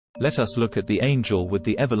Let us look at the angel with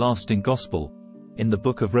the everlasting gospel, in the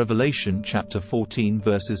book of Revelation chapter 14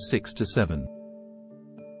 verses 6 to 7.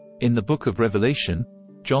 In the book of Revelation,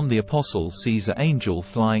 John the Apostle sees an angel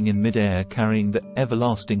flying in mid-air carrying the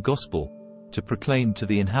everlasting gospel, to proclaim to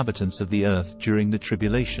the inhabitants of the earth during the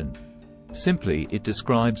tribulation. Simply, it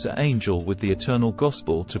describes an angel with the eternal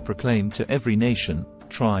gospel to proclaim to every nation,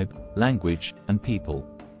 tribe, language, and people.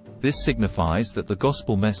 This signifies that the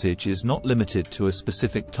gospel message is not limited to a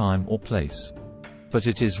specific time or place, but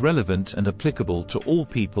it is relevant and applicable to all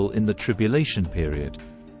people in the tribulation period.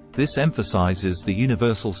 This emphasizes the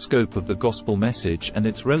universal scope of the gospel message and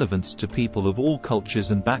its relevance to people of all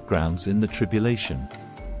cultures and backgrounds in the tribulation.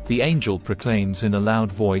 The angel proclaims in a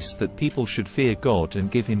loud voice that people should fear God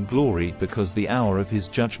and give Him glory because the hour of His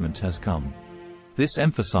judgment has come. This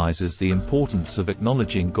emphasizes the importance of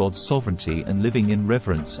acknowledging God's sovereignty and living in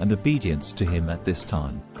reverence and obedience to Him at this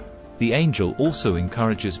time. The angel also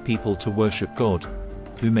encourages people to worship God,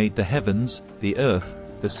 who made the heavens, the earth,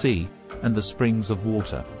 the sea, and the springs of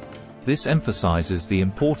water. This emphasizes the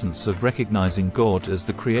importance of recognizing God as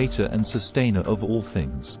the creator and sustainer of all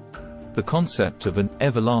things. The concept of an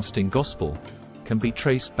everlasting gospel can be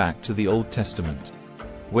traced back to the Old Testament,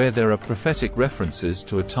 where there are prophetic references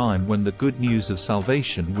to a time when the good news of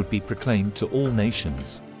salvation would be proclaimed to all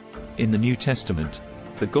nations. In the New Testament,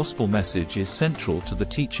 the gospel message is central to the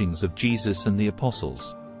teachings of Jesus and the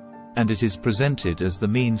apostles, and it is presented as the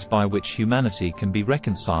means by which humanity can be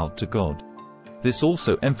reconciled to God. This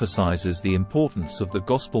also emphasizes the importance of the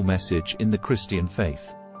gospel message in the Christian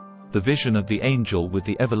faith. The vision of the angel with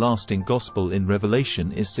the everlasting gospel in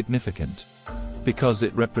Revelation is significant, because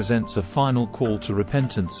it represents a final call to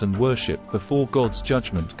repentance and worship before God's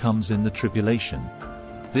judgment comes in the tribulation.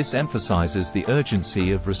 This emphasizes the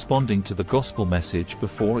urgency of responding to the gospel message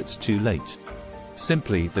before it's too late.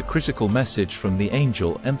 Simply, the critical message from the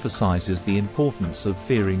angel emphasizes the importance of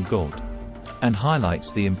fearing God, and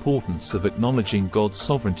highlights the importance of acknowledging God's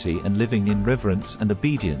sovereignty and living in reverence and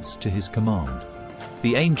obedience to His command.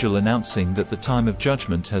 The angel announcing that the time of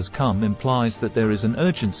judgment has come implies that there is an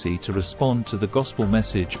urgency to respond to the gospel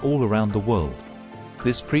message all around the world.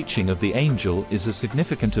 This preaching of the angel is a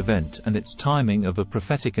significant event and its timing of a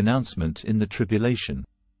prophetic announcement in the tribulation.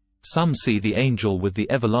 Some see the angel with the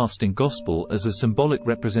everlasting gospel as a symbolic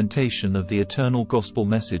representation of the eternal gospel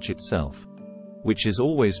message itself, which is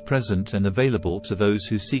always present and available to those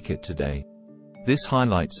who seek it today. This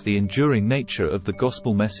highlights the enduring nature of the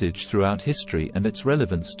gospel message throughout history and its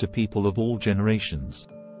relevance to people of all generations.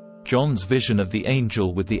 John's vision of the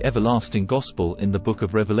angel with the everlasting gospel in the book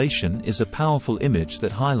of Revelation is a powerful image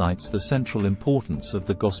that highlights the central importance of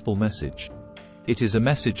the gospel message. It is a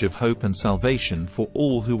message of hope and salvation for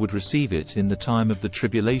all who would receive it in the time of the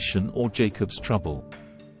tribulation or Jacob's trouble.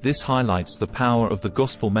 This highlights the power of the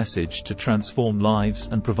gospel message to transform lives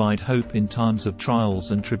and provide hope in times of trials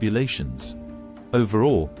and tribulations.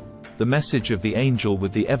 Overall, the message of the angel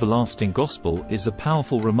with the everlasting gospel is a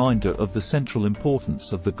powerful reminder of the central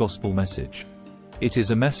importance of the gospel message. It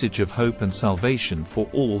is a message of hope and salvation for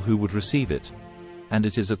all who would receive it, and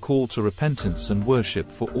it is a call to repentance and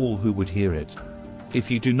worship for all who would hear it.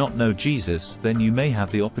 If you do not know Jesus, then you may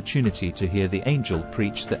have the opportunity to hear the angel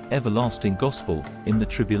preach the everlasting gospel in the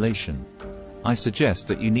tribulation. I suggest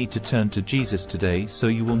that you need to turn to Jesus today so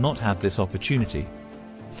you will not have this opportunity.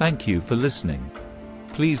 Thank you for listening.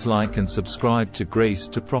 Please like and subscribe to Grace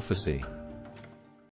to Prophecy.